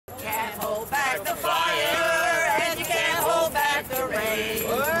back the fire, and you can't hold back the rain.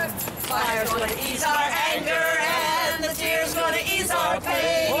 Fire's gonna ease our anger, and the tear's gonna ease our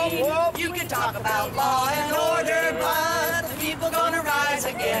pain. You can talk about law and order, but the people gonna rise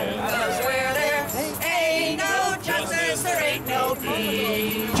again. Because where there ain't no justice, there ain't no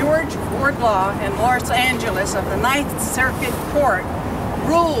peace. George Wardlaw in Los Angeles of the Ninth Circuit Court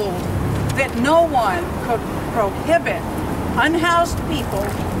ruled that no one could prohibit unhoused people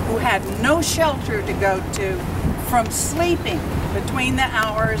who had no shelter to go to from sleeping between the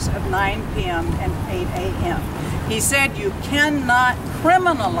hours of 9 p.m. and 8 a.m. He said you cannot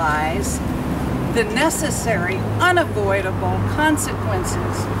criminalize the necessary, unavoidable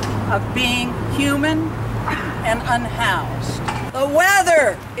consequences of being human and unhoused. The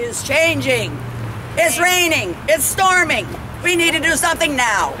weather is changing. It's raining. It's storming. We need to do something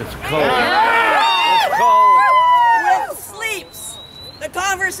now. It's cold. It's cold. With sleeps, the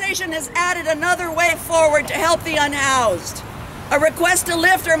conversation has added another way forward to help the unhoused. A request to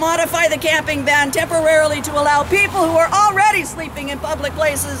lift or modify the camping ban temporarily to allow people who are already sleeping in public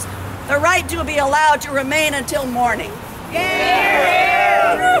places the right to be allowed to remain until morning.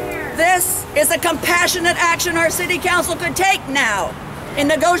 This is a compassionate action our city council could take now in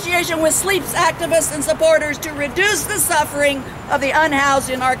negotiation with sleeps activists and supporters to reduce the suffering of the unhoused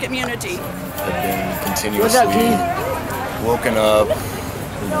in our community. I've been continuously woken up,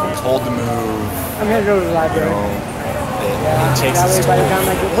 told to move. I'm going to go to the library. It takes its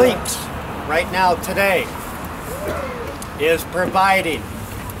toll. Sleeps right now today is providing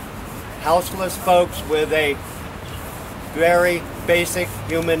houseless folks with a very basic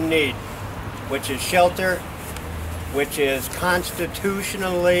human need, which is shelter, which is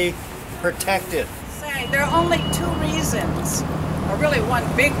constitutionally protected. There are only two reasons, or really one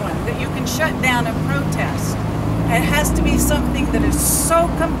big one, that you can shut down a protest. It has to be something that is so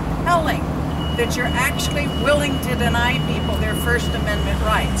compelling that you're actually willing to deny people their First Amendment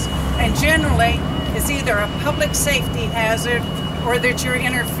rights. And generally, it's either a public safety hazard or that you're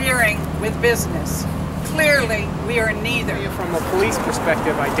interfering with business. Clearly, we are neither. From a police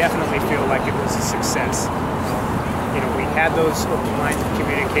perspective, I definitely feel like it was a success. You know, we had those open lines of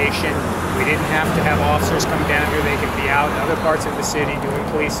communication. We didn't have to have officers come down here. They could be out in other parts of the city doing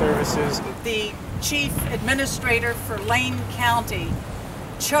police services. The chief administrator for Lane County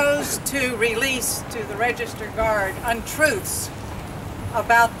chose to release to the Register Guard untruths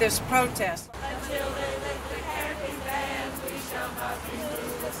about this protest. Until they lift the camping bans, we shall not be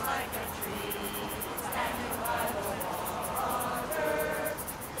moved like a tree. Standing by the water,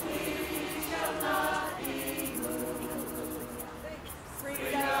 we shall not be moved.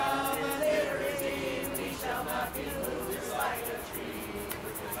 Freedom and liberty, we shall not be moved like a tree.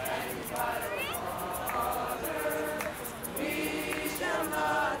 Standing by the water, we shall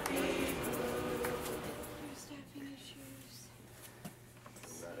not be moved. Staffing issues.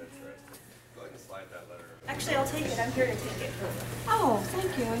 Actually, I'll take it. I'm here to take it. Oh,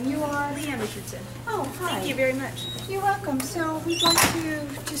 thank you. And you are? Liane Richardson. Oh, hi. Thank you very much. You're welcome. So we'd like to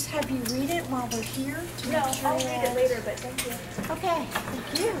just have you read it while we're here to No, make sure I'll read it later, but thank you. Okay,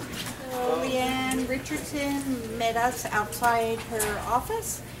 thank you. So Liane Richardson met us outside her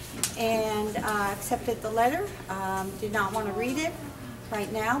office and accepted the letter. Did not want to read it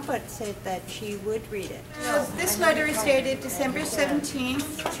right now, but said that she would read it. So this letter is dated December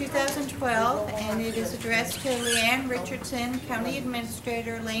 17th, 2012, and it is addressed to Liane Richardson, County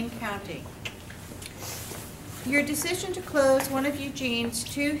Administrator, Lane County. Your decision to close one of Eugene's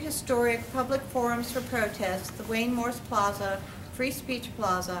two historic public forums for protest, the Wayne Morse Plaza, Free Speech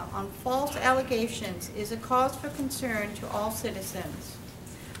Plaza, on false allegations is a cause for concern to all citizens.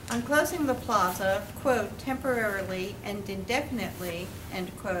 On closing the plaza, quote, temporarily and indefinitely,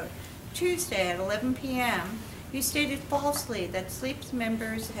 end quote, Tuesday at 11 p.m., you stated falsely that Sleep's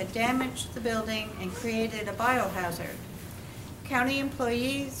members had damaged the building and created a biohazard. County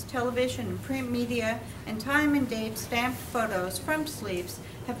employees, television and print media, and time and date stamped photos from Sleep's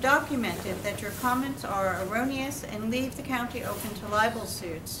have documented that your comments are erroneous and leave the county open to libel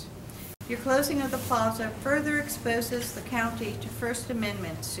suits. Your closing of the plaza further exposes the county to First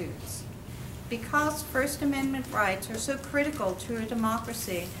Amendment suits. Because First Amendment rights are so critical to a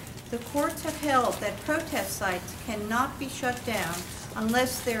democracy, the courts have held that protest sites cannot be shut down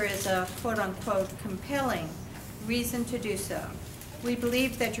unless there is a quote-unquote compelling reason to do so. We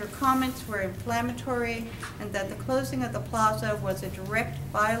believe that your comments were inflammatory and that the closing of the plaza was a direct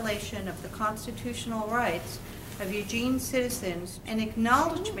violation of the constitutional rights of Eugene citizens, an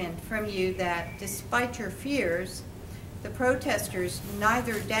acknowledgement from you that, despite your fears, the protesters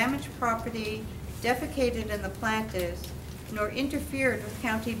neither damaged property, defecated in the planters, nor interfered with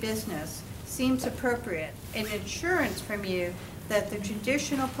county business, seems appropriate, an assurance from you that the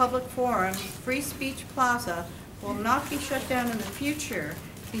traditional public forum, Free Speech Plaza, will not be shut down in the future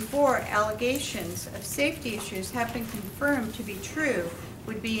before allegations of safety issues have been confirmed to be true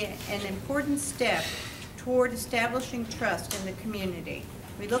would be an important step toward establishing trust in the community.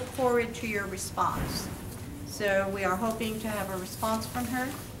 We look forward to your response. So we are hoping to have a response from her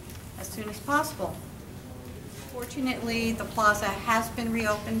as soon as possible. Fortunately, the plaza has been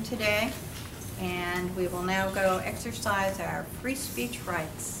reopened today, and we will now go exercise our free speech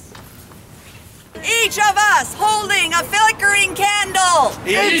rights. Each of us holding a flickering candle.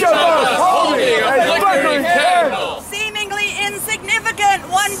 Each of us holding a flickering candle. Seemingly insignificant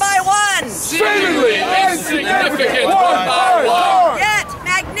one by one. Seemingly insignificant one by one. Yet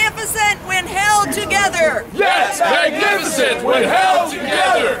magnificent when held together. Yet magnificent when held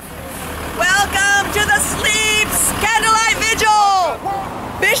together. Welcome to the Sleeps Candlelight Vigil.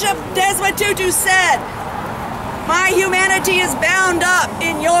 Bishop Desmond Tutu said, "My humanity is bound up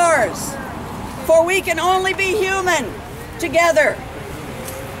in yours. For we can only be human together.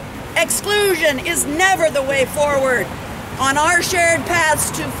 Exclusion is never the way forward on our shared paths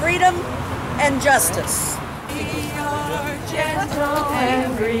to freedom and justice." We are gentle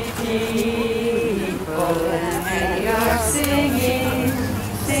and free people, and we are singing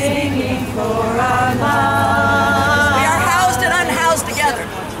for our lives. We are housed and unhoused together.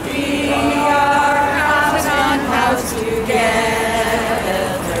 We are housed and unhoused together.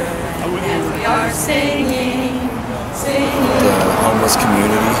 Singing. The homeless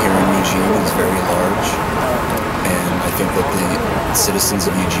community here in Eugene is very large, and I think that the citizens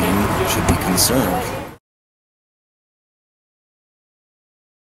of Eugene should be concerned